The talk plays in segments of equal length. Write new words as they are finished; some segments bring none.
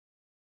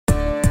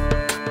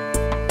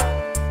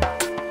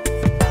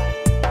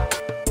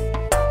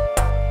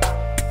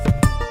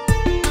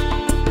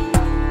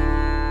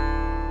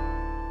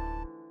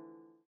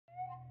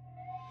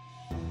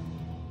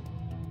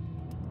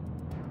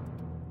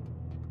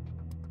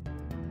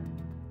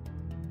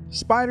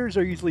Spiders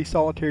are usually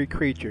solitary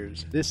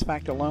creatures. This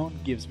fact alone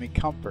gives me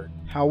comfort.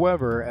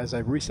 However, as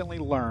I've recently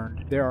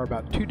learned, there are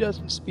about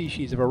 24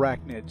 species of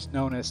arachnids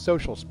known as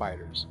social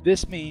spiders.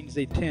 This means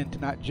they tend to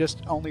not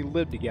just only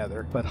live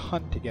together, but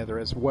hunt together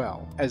as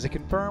well. As a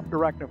confirmed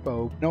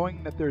arachnophobe,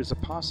 knowing that there is a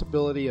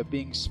possibility of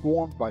being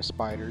swarmed by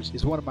spiders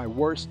is one of my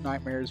worst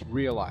nightmares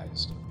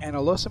realized.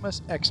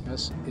 Anelosimus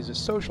eximus is a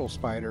social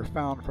spider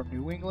found from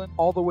New England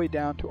all the way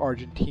down to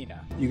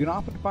Argentina. You can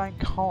often find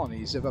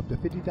colonies of up to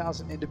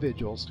 50,000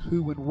 individuals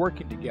who, when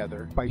working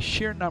together, by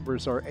sheer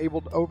numbers are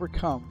able to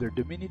overcome their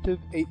diminutive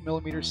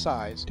 8mm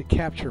size to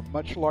capture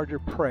much larger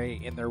prey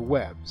in their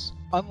webs.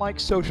 Unlike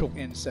social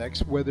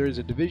insects, where there is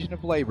a division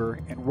of labor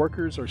and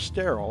workers are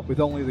sterile with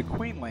only the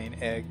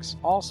queen-laying eggs,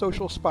 all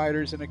social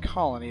spiders in a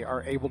colony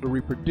are able to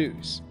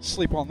reproduce.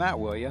 Sleep on that,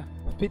 will ya?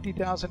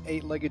 50,000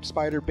 eight-legged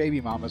spider baby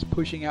mamas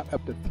pushing out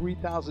up to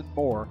 3,000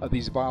 more of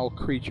these vile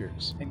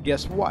creatures. And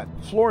guess what?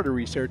 Florida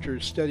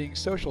researchers studying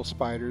social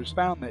spiders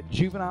found that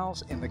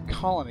juveniles in the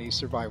colonies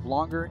survive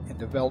longer and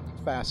develop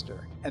faster.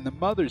 And the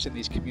mothers in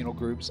these communal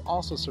groups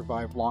also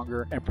survive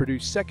longer and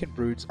produce second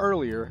broods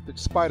earlier than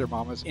spider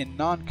mamas in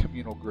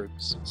non-communal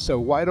groups. So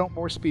why don't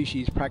more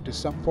species practice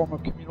some form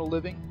of communal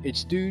living?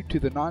 It's due to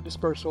the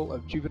non-dispersal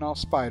of juvenile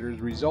spiders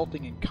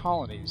resulting in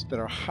colonies that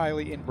are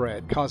highly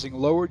inbred, causing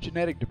lower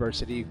genetic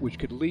diversity, which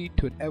could lead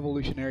to an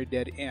evolutionary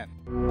dead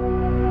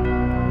end.